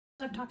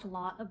I've talked a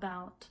lot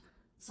about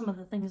some of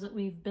the things that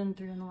we've been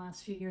through in the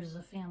last few years as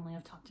a family.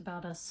 I've talked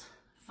about us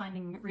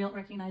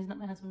recognizing that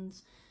my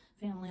husband's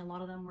family, a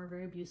lot of them were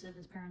very abusive,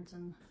 his parents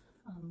and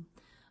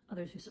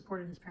others who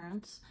supported his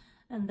parents.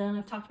 And then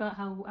I've talked about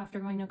how after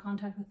going no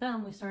contact with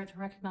them, we started to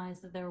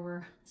recognize that there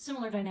were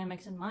similar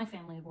dynamics in my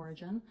family of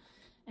origin.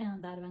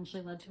 And that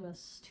eventually led to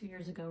us 2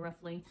 years ago,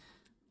 roughly,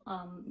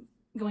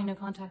 going no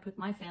contact with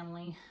my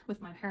family,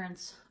 with my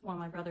parents, one of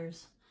my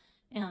brothers,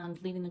 and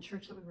leaving the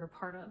church that we were a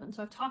part of. And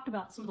so I've talked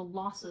about some of the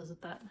losses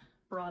that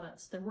brought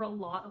us. There were a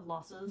lot of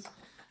losses.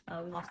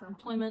 We lost our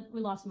employment.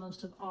 We lost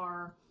most of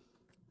our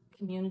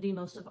community,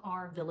 most of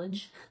our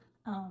village.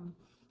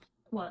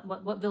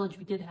 What village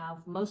we did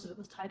have, most of it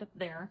was tied up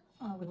there.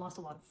 We lost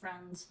a lot of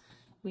friends.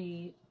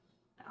 We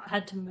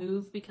had to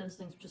move because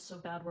things were just so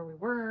bad where we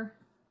were.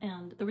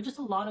 And there was just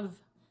a lot of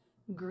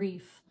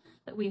grief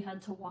that we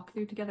had to walk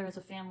through together as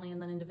a family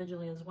and then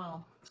individually as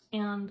well.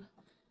 And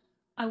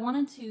I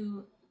wanted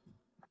to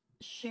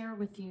share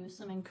with you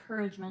some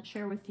encouragement,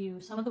 share with you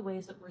some of the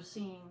ways that we're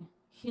seeing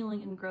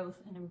healing and growth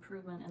and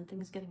improvement and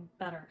things getting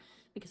better.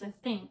 Because I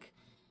think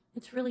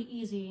it's really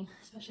easy,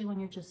 especially when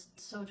you're just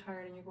so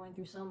tired and you're going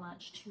through so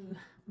much, to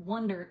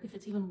wonder if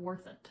it's even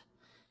worth it.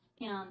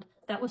 And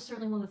that was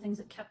certainly one of the things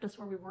that kept us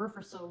where we were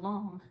for so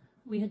long.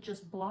 We had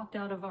just blocked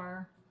out of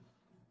our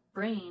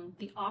brain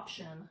the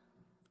option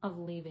of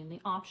leaving,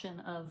 the option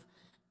of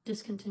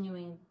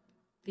discontinuing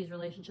these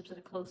relationships at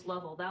a close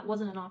level. That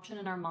wasn't an option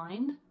in our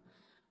mind.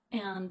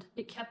 And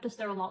it kept us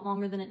there a lot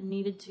longer than it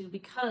needed to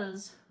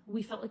because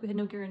we felt like we had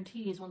no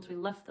guarantees once we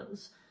left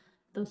those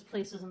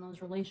places and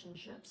those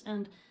relationships.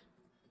 And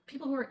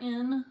people who are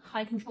in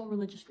high control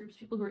religious groups,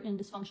 people who are in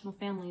dysfunctional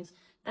families,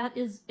 that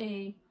is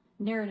a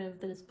narrative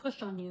that is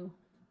pushed on you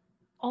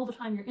all the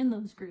time you're in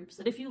those groups,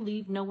 that if you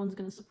leave, no one's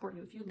going to support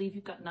you. If you leave,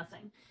 you've got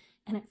nothing.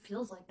 And it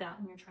feels like that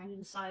when you're trying to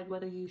decide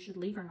whether you should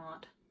leave or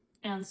not.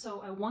 And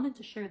so I wanted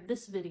to share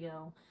this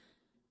video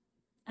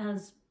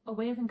as a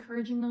way of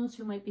encouraging those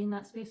who might be in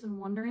that space and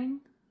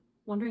wondering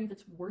if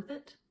it's worth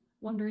it,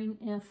 wondering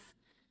if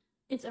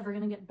it's ever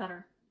going to get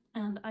better.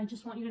 And I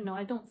just want you to know,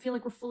 I don't feel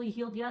like we're fully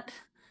healed yet.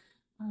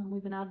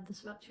 We've been out of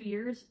this about 2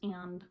 years,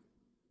 and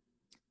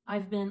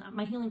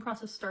my healing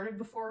process started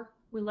before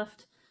we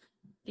left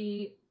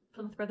the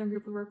Plymouth Brethren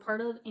group we were a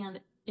part of, and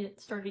it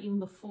started even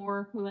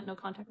before we went no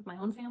contact with my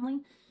own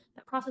family.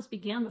 That process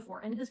began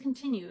before, and it has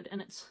continued,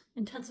 and it's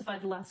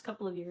intensified the last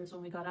couple of years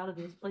when we got out of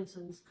these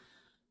places.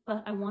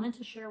 But I wanted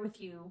to share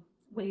with you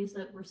ways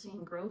that we're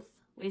seeing growth,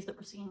 ways that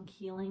we're seeing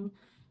healing,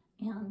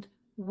 and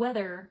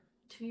whether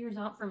 2 years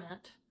out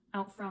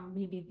from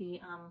maybe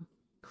the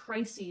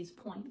crises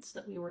points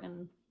that we were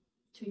in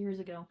 2 years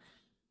ago,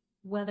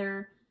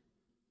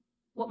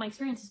 what my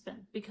experience has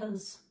been.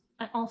 Because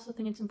I also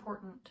think it's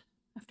important,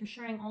 after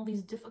sharing all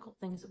these difficult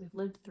things that we've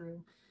lived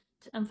through,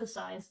 to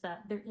emphasize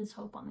that there is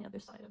hope on the other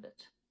side of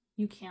it.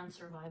 You can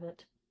survive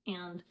it,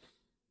 and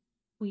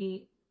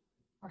we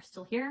are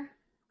still here.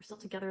 We're still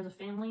together as a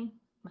family.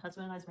 My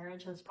husband and I's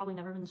marriage has probably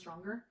never been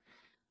stronger,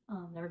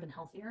 never been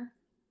healthier.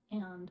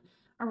 And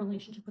our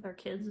relationship with our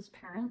kids as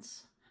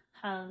parents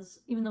has,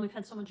 even though we've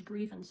had so much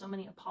grief and so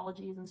many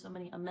apologies and so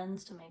many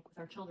amends to make with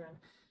our children,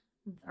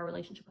 our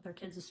relationship with our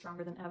kids is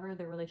stronger than ever.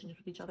 Their relationship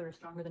with each other is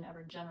stronger than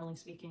ever, generally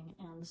speaking.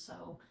 And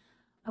so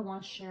I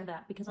want to share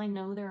that because I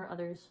know there are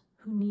others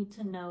who need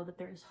to know that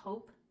there is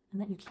hope and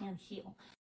that you can heal.